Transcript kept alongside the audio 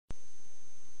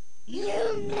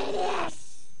You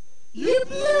maniacs! You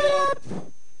blew it up!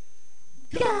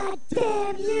 God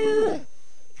damn you!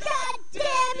 God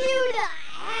damn you to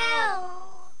hell!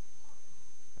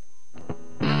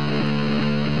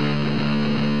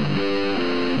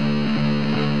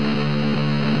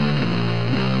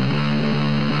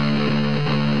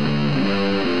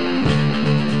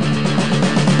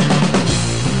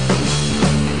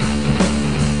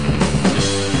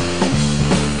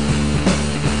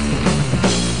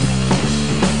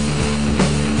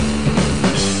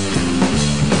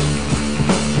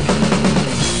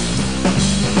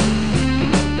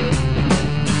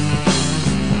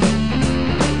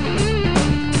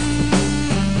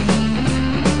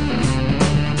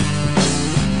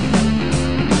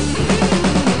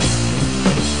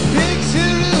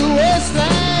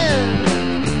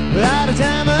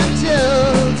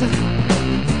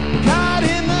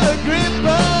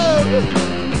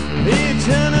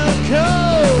 Eternal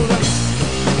cold.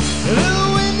 The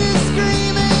wind is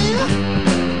screaming,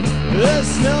 the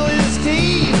snow is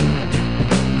deep.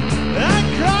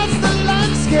 Across the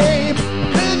landscape,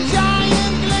 the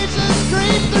giant glaciers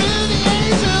creep through the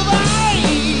age of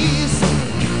ice.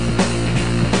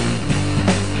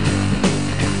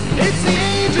 It's the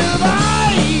age of ice.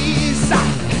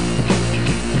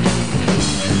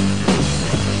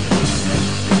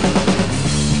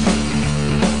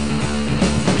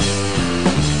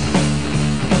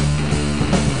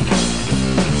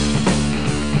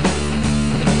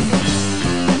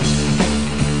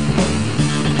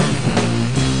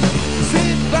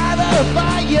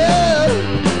 Fire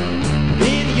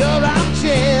in your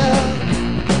armchair,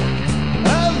 a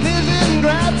vision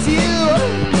grabs you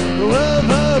of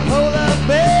a polar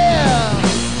bear.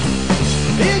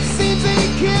 It seems he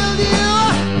killed you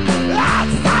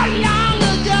so long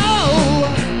ago,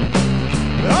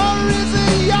 or is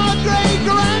it your great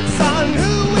grandson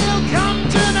who will come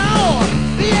to know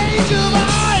the age of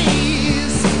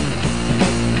ice?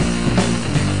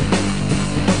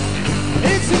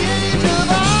 It's the age of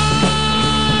ice.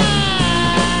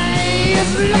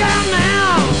 Look out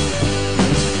now!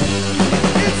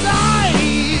 It's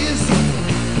ice!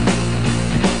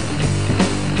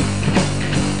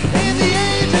 In the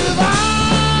age of ice!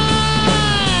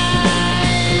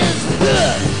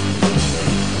 Ugh.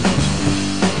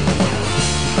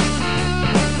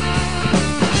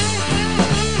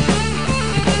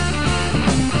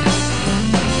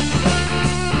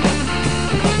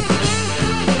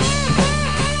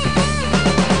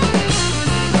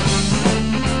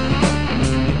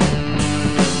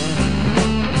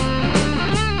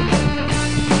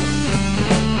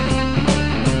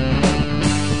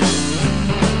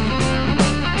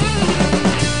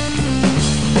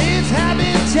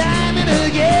 Time and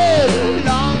again,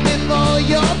 long before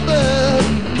your birth,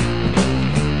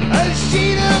 a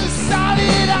sheet of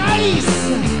solid ice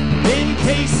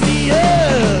encased the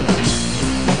earth.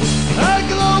 A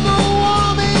global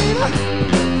warming,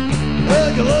 a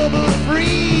global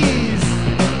freeze,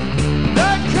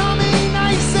 the coming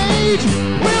ice age